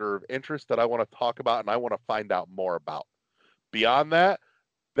things that are of interest that I want to talk about and I want to find out more about. Beyond that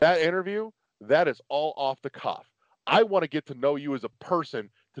interview, that is all off the cuff. I want to get to know you as a person,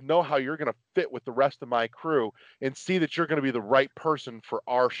 to know how you're going to fit with the rest of my crew and see that you're going to be the right person for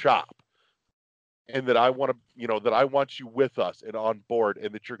our shop. And that that I want you with us and on board,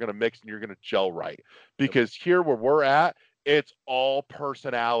 and that you're going to mix and you're going to gel right. Yep. Because here where we're at, it's all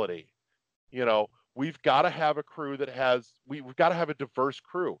personality. We've got to have a crew we've got to have a diverse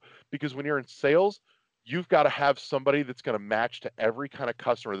crew, because when you're in sales, you've got to have somebody that's going to match to every kind of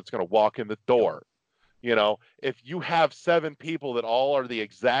customer that's going to walk in the Yep. door. If you have 7 people that all are the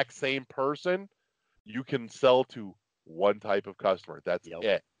exact same person, you can sell to one type of customer. That's Yep.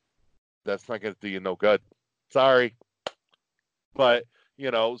 it. That's not going to do you no good. Sorry. But,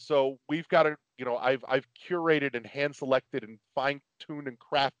 so we've got to, I've curated and hand selected and fine tuned and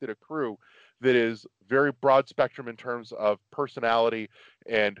crafted a crew that is very broad spectrum in terms of personality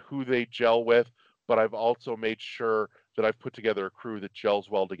and who they gel with. But I've also made sure that I've put together a crew that gels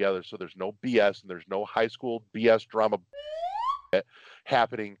well together. So there's no BS and there's no high school BS drama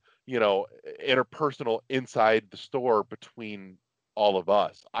happening, interpersonal inside the store between all of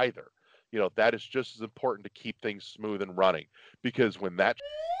us either. That is just as important to keep things smooth and running, because when that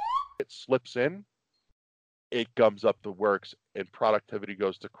it slips in, it gums up the works and productivity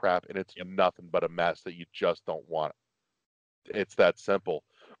goes to crap, and it's Yep. nothing but a mess that you just don't want. It's that simple.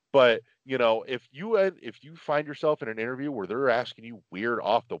 But if you find yourself in an interview where they're asking you weird,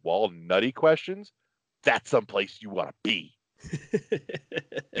 off the wall, nutty questions, that's someplace you want to be.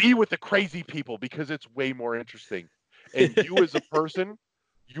 Be with the crazy people, because it's way more interesting. And you as a person,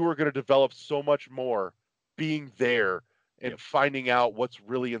 you are going to develop so much more being there and Yep. finding out what's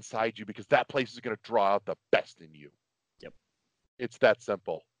really inside you, because that place is going to draw out the best in you. Yep. It's that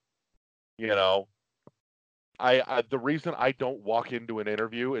simple. The reason I don't walk into an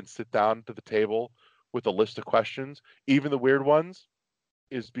interview and sit down to the table with a list of questions, even the weird ones,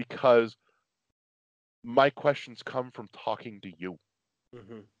 is because my questions come from talking to you.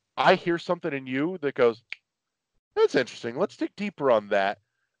 Mm-hmm. I hear something in you that goes, that's interesting. Let's dig deeper on that.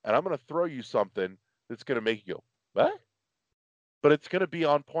 And I'm going to throw you something that's going to make you go, what? But it's going to be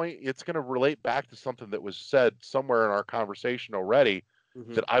on point. It's going to relate back to something that was said somewhere in our conversation already,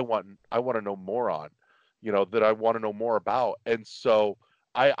 Mm-hmm. that I want to know more on, that I want to know more about. And so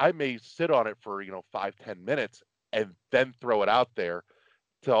I may sit on it for, 5-10 minutes and then throw it out there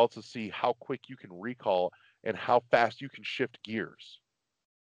to also see how quick you can recall and how fast you can shift gears.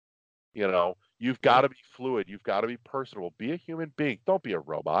 You've Yeah. got to be fluid. You've got to be personable. Be a human being. Don't be a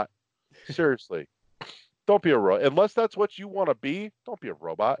robot. Seriously. Don't be a robot. Unless that's what you want to be, don't be a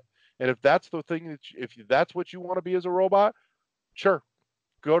robot. And if that's the thing if that's what you want to be as a robot, sure.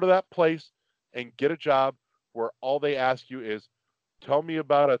 Go to that place and get a job where all they ask you is, tell me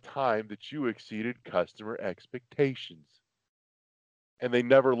about a time that you exceeded customer expectations. And they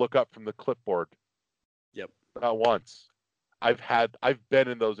never look up from the clipboard. Yep. Not once. I've been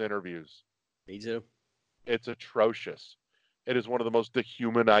in those interviews. Me too. It's atrocious. It is one of the most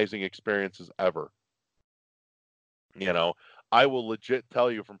dehumanizing experiences ever. I will legit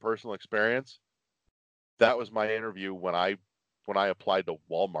tell you from personal experience, that was my interview when I applied to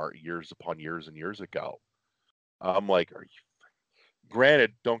Walmart years upon years and years ago. I'm like, are you?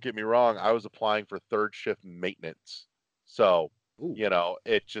 Granted, don't get me wrong, I was applying for third shift maintenance. So, Ooh.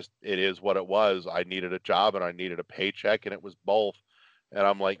 it is what it was. I needed a job and I needed a paycheck, and it was both. And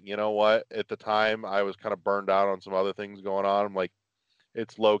I'm like, you know what? At the time, I was kind of burned out on some other things going on. I'm like,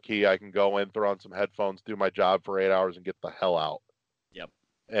 it's low key. I can go in, throw on some headphones, do my job for 8 hours, and get the hell out. Yep.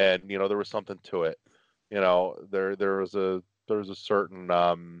 And there was something to it. There was a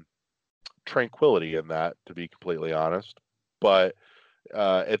certain tranquility in that, to be completely honest. But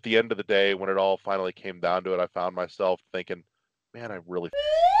at the end of the day, when it all finally came down to it, I found myself thinking, man, I really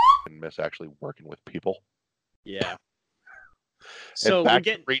miss actually working with people. Yeah. And So back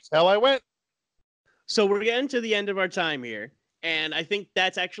to retail I went. So we're getting to the end of our time here, and I think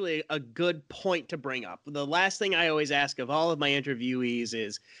that's actually a good point to bring up. The last thing I always ask of all of my interviewees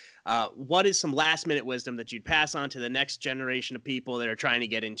is, what is some last minute wisdom that you'd pass on to the next generation of people that are trying to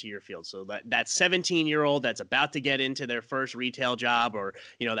get into your field? So that 17-year-old that's about to get into their first retail job, or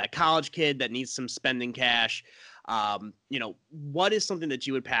that college kid that needs some spending cash. What is something that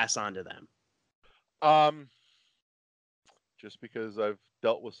you would pass on to them? Just because I've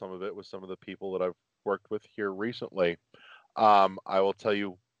dealt with some of it with some of the people that I've worked with here recently, I will tell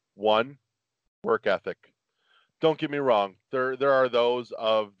you, one, work ethic. Don't get me wrong. There are those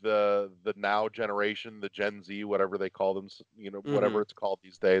of the now generation, the Gen Z, whatever they call them, whatever it's called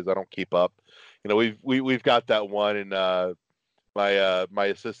these days. I don't keep up. We've got that one, and my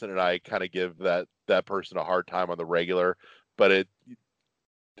assistant and I kind of give that person a hard time on the regular, but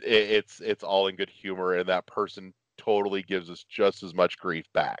it's all in good humor, and that person totally gives us just as much grief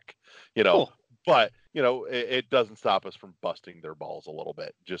back. Cool. But it doesn't stop us from busting their balls a little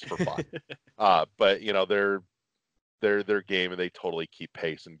bit just for fun. But they're game, and they totally keep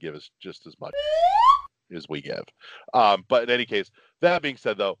pace and give us just as much as we give. But in any case, that being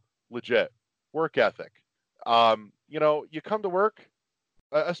said, though, legit work ethic. You come to work,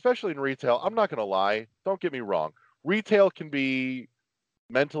 especially in retail. I'm not going to lie. Don't get me wrong. Retail can be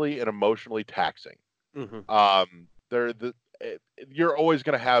mentally and emotionally taxing. You're always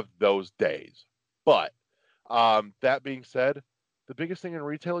going to have those days. But that being said, the biggest thing in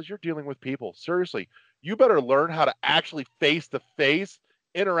retail is you're dealing with people. Seriously, you better learn how to actually face-to-face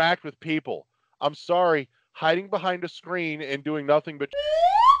interact with people. I'm sorry, hiding behind a screen and doing nothing but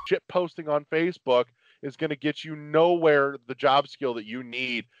shit posting on Facebook is going to get you nowhere the job skill that you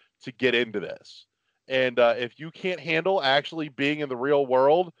need to get into this. And if you can't handle actually being in the real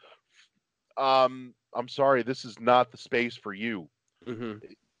world, I'm sorry, this is not the space for you.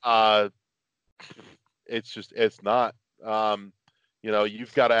 It's not.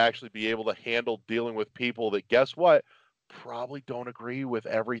 You've got to actually be able to handle dealing with people that, guess what, probably don't agree with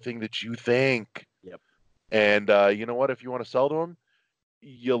everything that you think. Yep. And you know what? If you want to sell to them,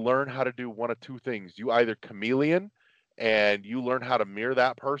 you learn how to do one of two things. You either chameleon and you learn how to mirror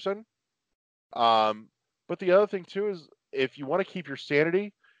that person. But the other thing too is, if you want to keep your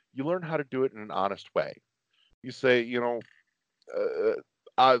sanity, you learn how to do it in an honest way. You say,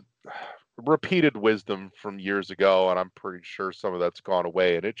 repeated wisdom from years ago, and I'm pretty sure some of that's gone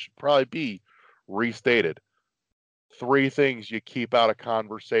away, and it should probably be restated. 3 things you keep out of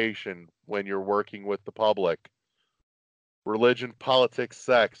conversation when you're working with the public: religion, politics,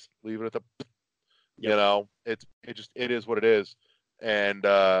 sex. Leave it at the it is what it is. And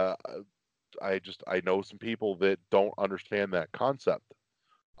I know some people that don't understand that concept.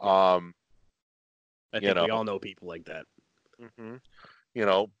 I think we all know people like that.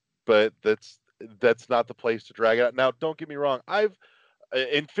 But that's not the place to drag it out. Now, don't get me wrong.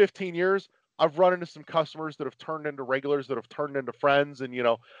 In 15 years, I've run into some customers that have turned into regulars, that have turned into friends, and we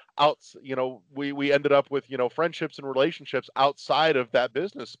ended up with friendships and relationships outside of that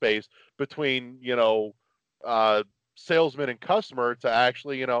business space between salesman and customer, to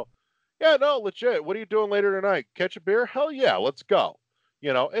actually yeah, no, legit, what are you doing later tonight? Catch a beer? Hell yeah, let's go.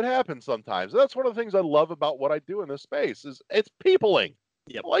 It happens sometimes. That's one of the things I love about what I do in this space, is it's peopling.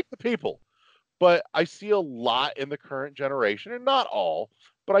 Yep. I like the people. But I see a lot in the current generation, and not all,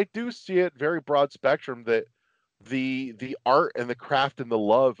 but I do see it very broad spectrum, that the art and the craft and the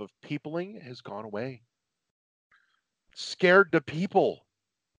love of peopling has gone away. Scared to people.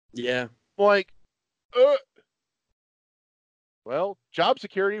 Yeah. Like, well, job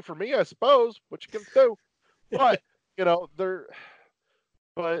security for me, I suppose, what you can do. But,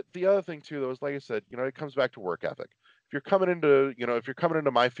 but the other thing too, though, is, like I said, it comes back to work ethic. If you're coming into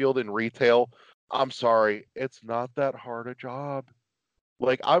my field in retail, I'm sorry, it's not that hard a job.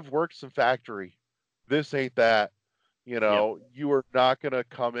 Like, I've worked some factory. This ain't that. Yep. You are not going to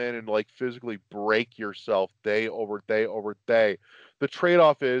come in and like physically break yourself day over day over day. The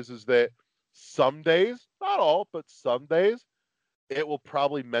trade-off is that some days, not all, but some days, it will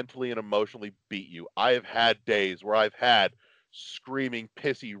probably mentally and emotionally beat you. I have had days where I've had screaming,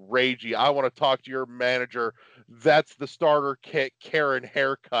 pissy, ragey, I want to talk to your manager. That's the starter kit Karen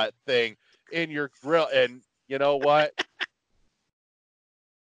haircut thing in your grill. And you know what?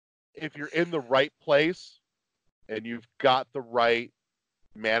 If you're in the right place and you've got the right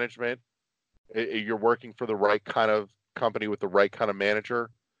management, you're working for the right kind of company with the right kind of manager,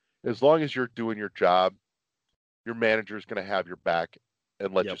 as long as you're doing your job, your manager is going to have your back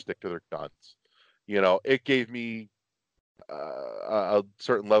and let you Yep. stick to their guns. It gave me a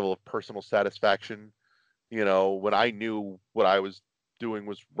certain level of personal satisfaction, when I knew what I was doing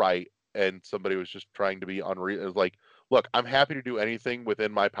was right and somebody was just trying to be unreal. It was like, look, I'm happy to do anything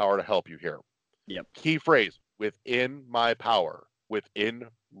within my power to help you here. Yep. Key phrase, within my power, within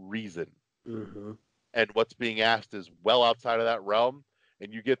reason. Mm-hmm. And what's being asked is well outside of that realm.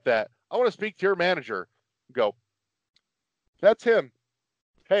 And you get that, I want to speak to your manager. Go, that's him.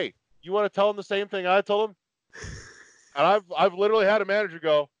 Hey, you want to tell him the same thing I told him? And I've literally had a manager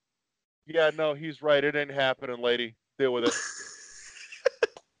go, yeah, no, he's right. It ain't happening, lady. Deal with it.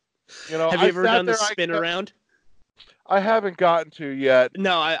 Have you I ever sat done the there. spin around? I haven't gotten to yet.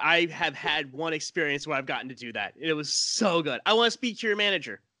 No, I have had one experience where I've gotten to do that. It was so good. I want to speak to your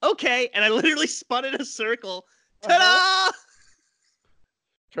manager. Okay. And I literally spun in a circle. Ta-da!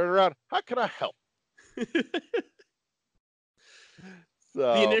 Turn around. How can I help? The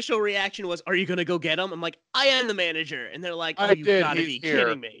So initial reaction was, are you going to go get him? I'm like, I am the manager. And they're like, oh, I you've did. got to He's be here.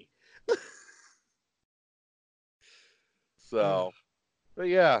 kidding me. So, but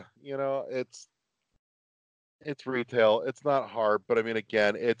yeah, it's retail. It's not hard, but I mean,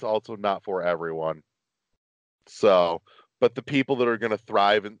 again, it's also not for everyone. So, but the people that are going to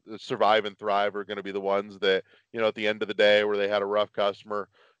thrive and survive and thrive are going to be the ones that, at the end of the day where they had a rough customer,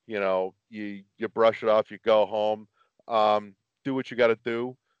 you brush it off, you go home, do what you got to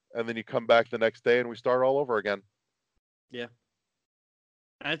do, and then you come back the next day and we start all over again. Yeah.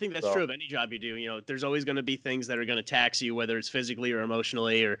 I think that's So, true of any job you do. There's always going to be things that are going to tax you, whether it's physically or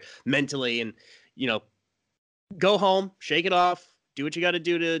emotionally or mentally. And, go home, shake it off, do what you got to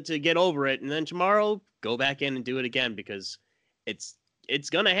do to get over it. And then tomorrow, go back in and do it again because it's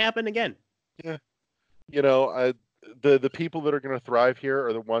going to happen again. yeah, the people that are going to thrive here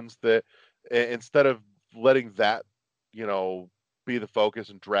are the ones that instead of letting that, be the focus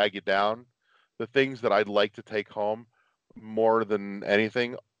and drag you down, the things that I'd like to take home more than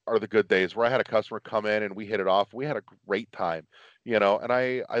anything are the good days where I had a customer come in and we hit it off. We had a great time, and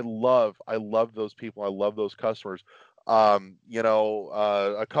I love those people. I love those customers. A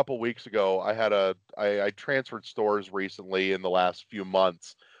couple weeks ago, I transferred stores recently in the last few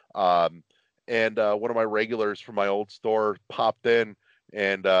months. And one of my regulars from my old store popped in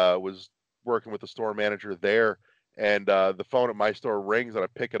and was working with the store manager there. And the phone at my store rings, and I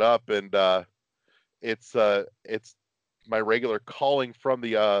pick it up, and it's my regular calling from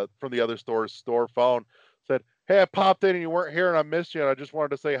the other store's store phone. Said, "Hey, I popped in and you weren't here, and I missed you, and I just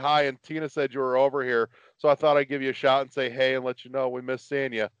wanted to say hi. And Tina said you were over here, so I thought I'd give you a shout and say hey and let you know we missed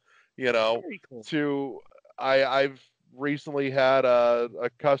seeing you." You know, Very cool. I've recently had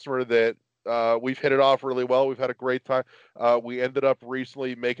a customer that we've hit it off really well. We've had a great time. We ended up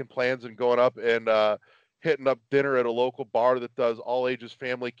recently making plans and going up and hitting up dinner at a local bar that does all ages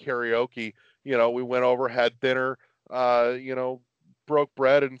family karaoke. We went over, had dinner, broke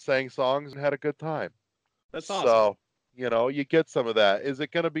bread and sang songs and had a good time. That's awesome. So, you get some of that. Is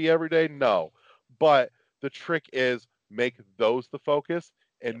it going to be every day? No. But the trick is make those the focus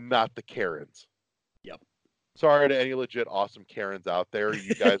Yep. and not the Karens. Yep. Sorry to any legit awesome Karens out there.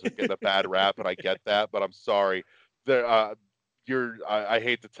 You guys are getting a bad rap, and I get that, but I'm sorry. There, I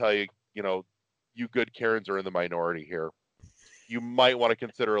hate to tell you, you good Karens are in the minority here. You might want to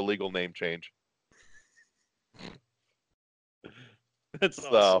consider a legal name change. That's So,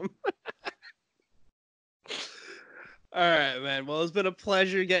 awesome. All right, man. Well, it's been a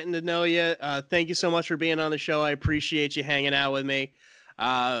pleasure getting to know you. Thank you so much for being on the show. I appreciate you hanging out with me.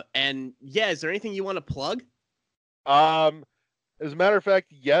 And yeah, is there anything you want to plug? As a matter of fact,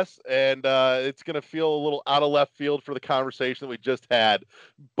 yes, and it's going to feel a little out of left field for the conversation that we just had,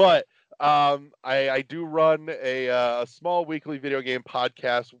 but I do run a small weekly video game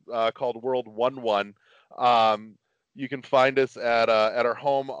podcast called World 1-1. You can find us at our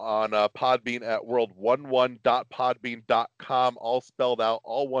home on Podbean at world11.podbean.com, all spelled out,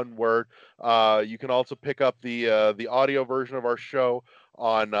 all one word. You can also pick up the audio version of our show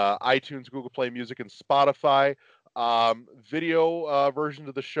on iTunes, Google Play Music, and Spotify. Video versions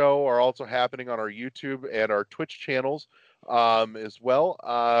of the show are also happening on our YouTube and our Twitch channels as well.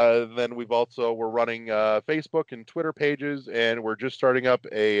 Then we're running Facebook and Twitter pages, and we're just starting up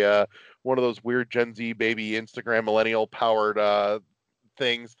a one of those weird Gen Z baby Instagram millennial powered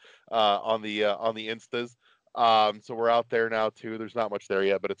things on the Instas. So we're out there now too. There's not much there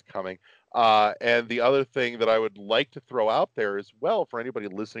yet, but it's coming. And the other thing that I would like to throw out there as well for anybody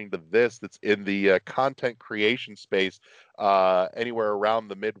listening to this that's in the content creation space anywhere around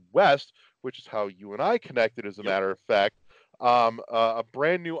the Midwest, which is how you and I connected, as a matter of fact, a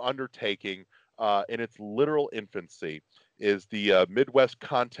brand new undertaking in its literal infancy is the Midwest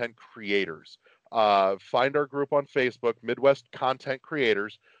Content Creators. Find our group on Facebook, Midwest Content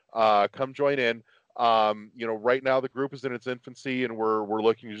Creators. Come join in. Right now the group is in its infancy, and we're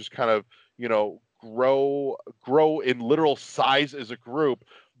looking to just kind of, grow in literal size as a group.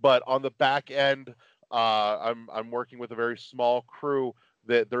 But on the back end, I'm working with a very small crew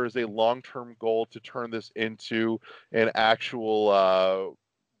that there is a long-term goal to turn this into an actual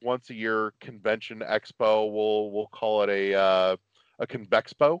once a year convention expo. We'll call it a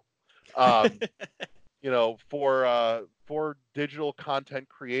Convexpo. For digital content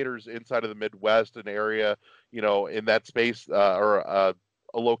creators inside of the Midwest, an area, in that space, or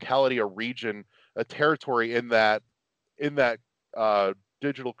a locality, a region, a territory in that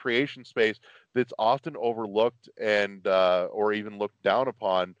digital creation space that's often overlooked and or even looked down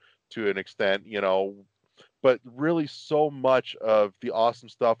upon to an extent, but really so much of the awesome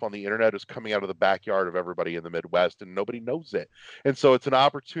stuff on the internet is coming out of the backyard of everybody in the Midwest, and nobody knows it. And so it's an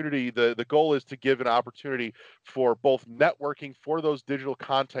opportunity. The goal is to give an opportunity for both networking for those digital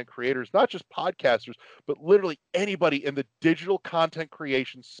content creators, not just podcasters, but literally anybody in the digital content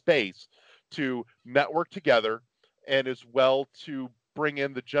creation space, to network together, and as well to bring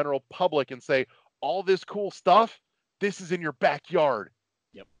in the general public and say, all this cool stuff, this is in your backyard.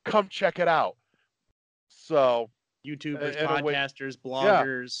 Yep. Come check it out. So YouTubers, podcasters,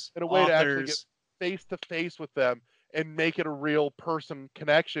 bloggers, in a way authors, to actually get face to face with them and make it a real person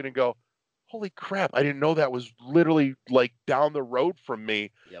connection and go, holy crap, I didn't know that was literally like down the road from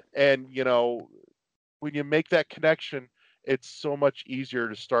me. Yep. And when you make that connection, it's so much easier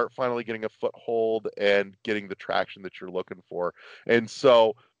to start finally getting a foothold and getting the traction that you're looking for. And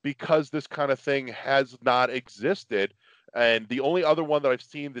so, because this kind of thing has not existed, and the only other one that I've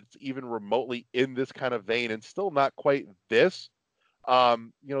seen that's even remotely in this kind of vein, and still not quite this,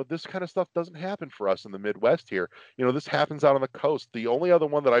 this kind of stuff doesn't happen for us in the Midwest here. This happens out on the coast. The only other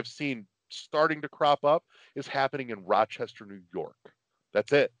one that I've seen starting to crop up is happening in Rochester, New York.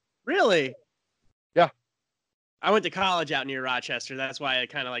 That's it. Really? Yeah. I went to college out near Rochester. That's why it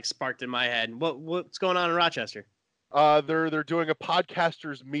kind of like sparked in my head. What's going on in Rochester? They're doing a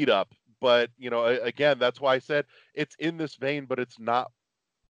podcasters meetup, but again, that's why I said it's in this vein, but it's not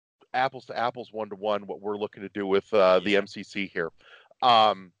apples to apples, 1-to-1 what we're looking to do with the MCC here.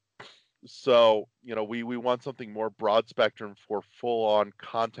 So we want something more broad spectrum for full on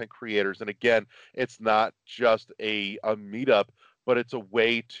content creators, and again, it's not just a meetup, but it's a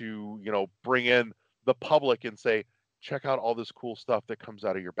way to bring in the public and say, check out all this cool stuff that comes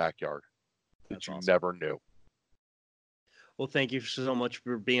out of your backyard that you never knew. Well, thank you so much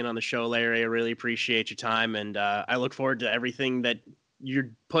for being on the show, Larry. I really appreciate your time, and I look forward to everything that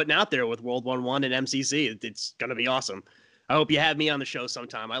you're putting out there with World 1-1 and MCC. It's going to be awesome. I hope you have me on the show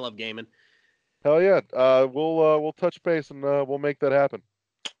sometime. I love gaming. Hell yeah. We'll touch base, and we'll make that happen.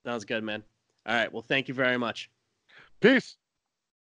 Sounds good, man. All right. Well, thank you very much. Peace.